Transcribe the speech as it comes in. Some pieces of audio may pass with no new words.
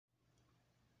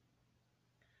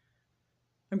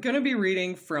I'm going to be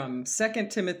reading from 2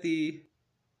 Timothy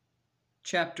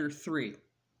chapter 3.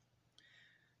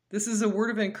 This is a word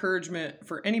of encouragement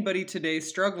for anybody today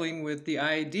struggling with the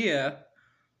idea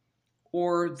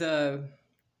or the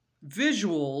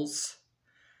visuals,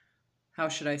 how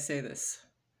should I say this?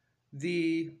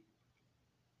 The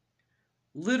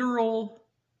literal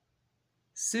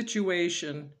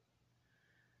situation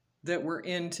that we're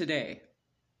in today.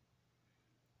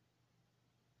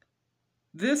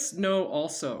 This know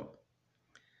also,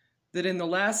 that in the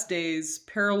last days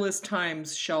perilous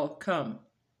times shall come.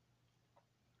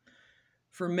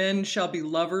 For men shall be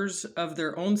lovers of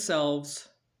their own selves,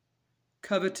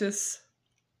 covetous,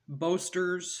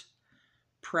 boasters,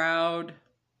 proud,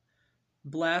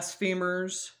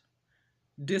 blasphemers,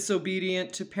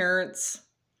 disobedient to parents,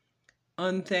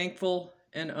 unthankful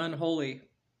and unholy,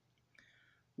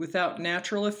 without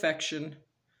natural affection,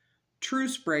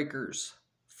 truce breakers,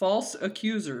 false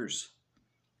accusers,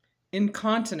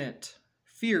 incontinent,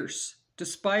 fierce,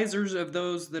 despisers of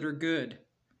those that are good,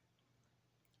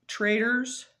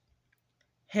 traitors,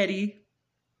 heady,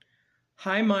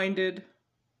 high-minded,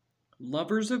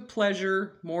 lovers of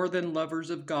pleasure more than lovers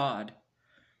of God,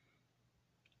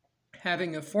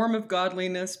 having a form of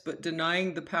godliness but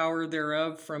denying the power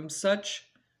thereof. From such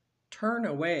turn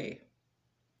away.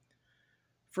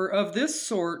 For of this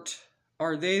sort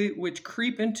are they which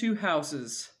creep into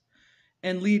houses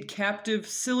and lead captive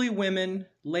silly women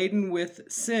laden with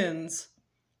sins,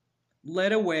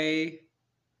 led away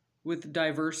with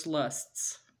diverse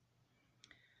lusts,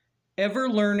 ever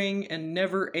learning and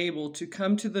never able to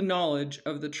come to the knowledge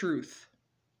of the truth.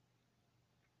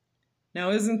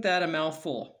 Now, isn't that a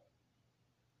mouthful?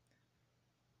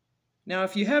 Now,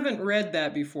 if you haven't read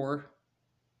that before,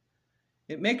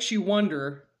 it makes you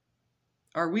wonder,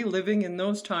 are we living in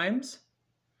those times?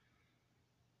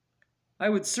 I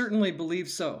would certainly believe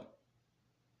so.